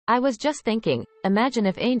I was just thinking, imagine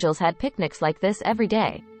if angels had picnics like this every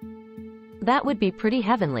day. That would be pretty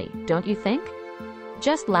heavenly, don't you think?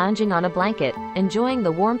 Just lounging on a blanket, enjoying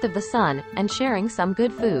the warmth of the sun, and sharing some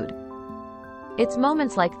good food. It's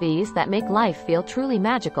moments like these that make life feel truly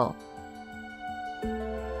magical.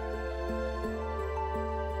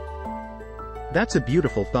 That's a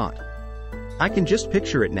beautiful thought. I can just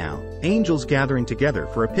picture it now, angels gathering together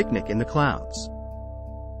for a picnic in the clouds.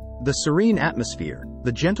 The serene atmosphere,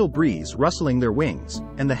 the gentle breeze rustling their wings,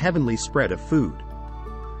 and the heavenly spread of food.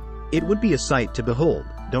 It would be a sight to behold,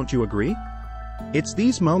 don't you agree? It's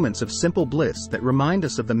these moments of simple bliss that remind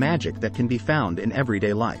us of the magic that can be found in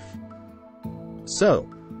everyday life. So,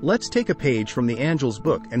 let's take a page from the Angel's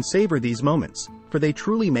book and savor these moments, for they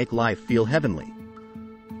truly make life feel heavenly.